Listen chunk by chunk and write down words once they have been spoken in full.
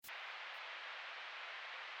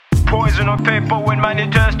Poison on paper when money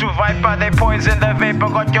turns to viper. They poison the vapor.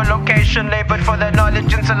 Got your location labeled for the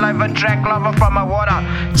knowledge and saliva. Track lava from my water.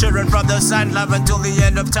 Children from the sun, love until the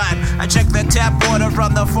end of time. I check the tap water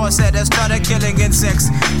from the faucet and started killing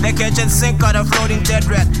insects. The kitchen sink got a floating dead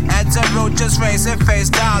rat. Ants and roaches racing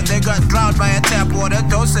face down. They got drowned by a tap water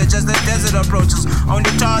dosage as the desert approaches.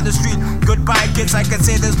 Only tar on the street. Goodbye kids, I can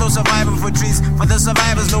say there's no survival for trees. For the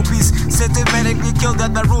survivors, no peace. Systematically killed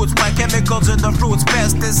at the roots by chemicals in the fruits.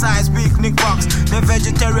 Pesticides, weakening crops. The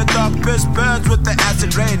vegetarian dog piss burns with the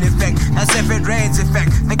acid rain effect. That's if it rains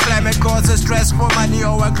effect. The climate causes stress for money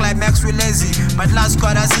over climax, we lazy. But lust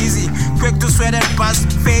got us easy. Quick to sweat and bust.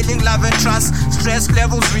 Failing love and trust. Stress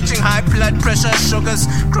levels reaching high blood pressure, sugars.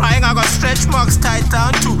 Crying, I got stretch marks tied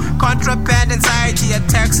down to contraband, anxiety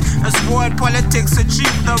attacks. As war and politics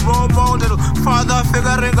achieve the role model. Father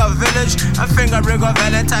figuring a village, a fingering a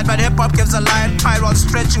valentine. But hip hop gives a lion pride while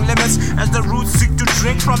stretching limits. As the roots seek to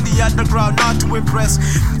drink from the underground, not to impress.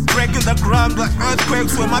 Breaking the ground like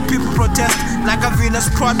earthquakes when my people protest. Like a Venus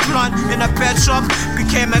pot plant in a pet shop.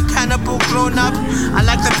 Became a cannibal grown up. I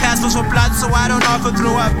like the pastels for blood so I don't often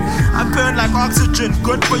throw up. I burn like oxygen,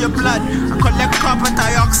 good for your blood. I collect carbon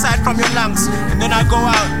dioxide from your lungs. And then I go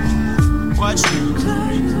out. Watch me.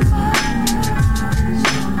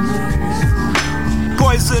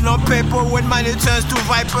 Poison on paper when money turns to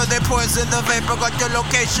viper. They poison the vapor. Got your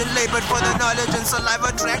location labeled for the knowledge and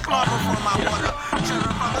saliva. Drank lava for my water.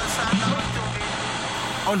 Children from the sun,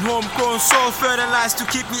 on homegrown soul fertilized to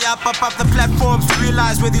keep me up the platforms to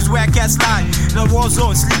realize where these whack cats lie. In a war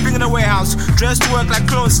zone, sleeping in a warehouse, dressed to work like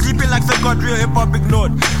clones, sleeping like they got real hip hop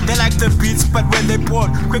ignored. They like the beats, but when they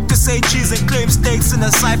bored, quick to say cheese and claim stakes in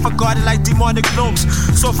a cipher, guarded like demonic gnomes.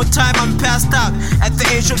 So for time I'm passed out at the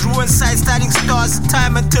ancient ruin site, studying stars.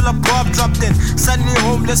 Time until a bomb dropped in. Suddenly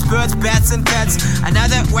homeless birds, bats and cats.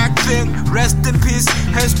 Another whack thing. Rest in peace.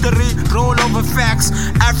 History, roll over facts.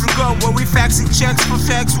 Africa, where we faxing checks for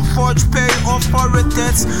facts who forge pay off foreign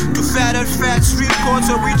debts to fat and fat street courts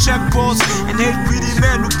where we check balls and hate greedy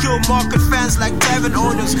men who kill market fans like tavern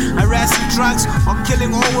owners, harassing drugs or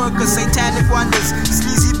killing all workers, satanic wonders,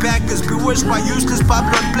 sleazy bankers bewitched by useless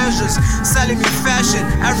popular pleasures, selling me fashion,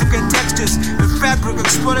 African textures and fabric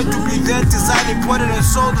exported to be then designed, imported and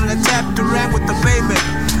sold on a tap to rank with the payment.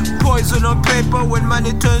 Poison on paper when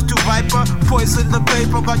money turns to viper. Poison the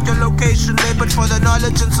paper, got your location labeled for the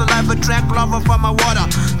knowledge and saliva. Drank lava from my water.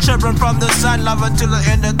 Children from the sun, love until the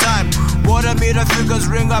end of time. Water meter figures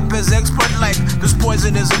ring up as expert like this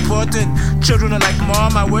poison is important. Children are like,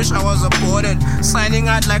 mom, I wish I was aborted. Signing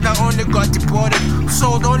out like I only got deported.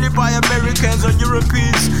 Sold only by Americans and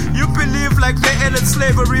Europeans. You believe like they ended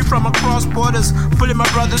slavery from across borders. Pulling my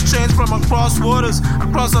brother's chains from across waters.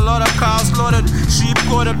 Across a lot of cows slaughtered. Sheep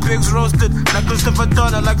quartered, pigs roasted. Like Christopher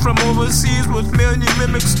Donner, like from overseas with many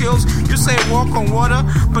mimic skills. You say walk on water,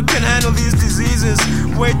 but can handle these diseases.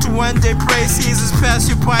 Wait to one day pray seasons pass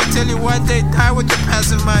you by. Tell you one day die with your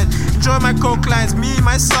passive mind. Enjoy my coke lines. Me,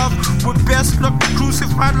 myself, would best look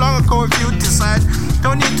crucified long ago if you decide.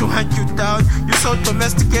 Don't need to hunt you down. You're so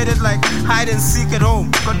domesticated like hide and seek at home.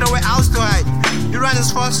 Got nowhere else to hide. You run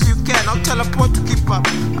as fast as you can. I'll teleport to keep up.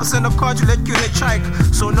 I'll send a car to let you hitchhike.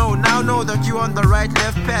 So no, now know that you're on the right,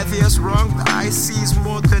 left path. Yes, wrong. The eye sees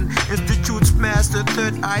more than institutes master.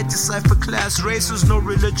 Third eye decipher class. Races, no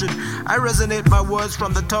religion. I resonate my words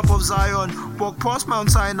from the top of Zion. Walk past Mount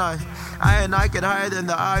Sinai. I and I get higher than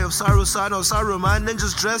the eye of Saruman or Saruman.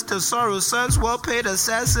 Ninjas dressed as sorrow sons, well-paid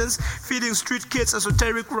assassins, feeding street kids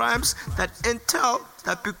esoteric rhymes. That intel,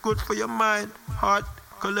 that be good for your mind, heart.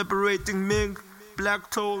 Collaborating Meang,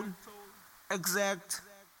 Blaq Tone, Exact,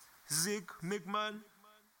 Zieke, Meang,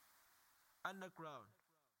 Underground.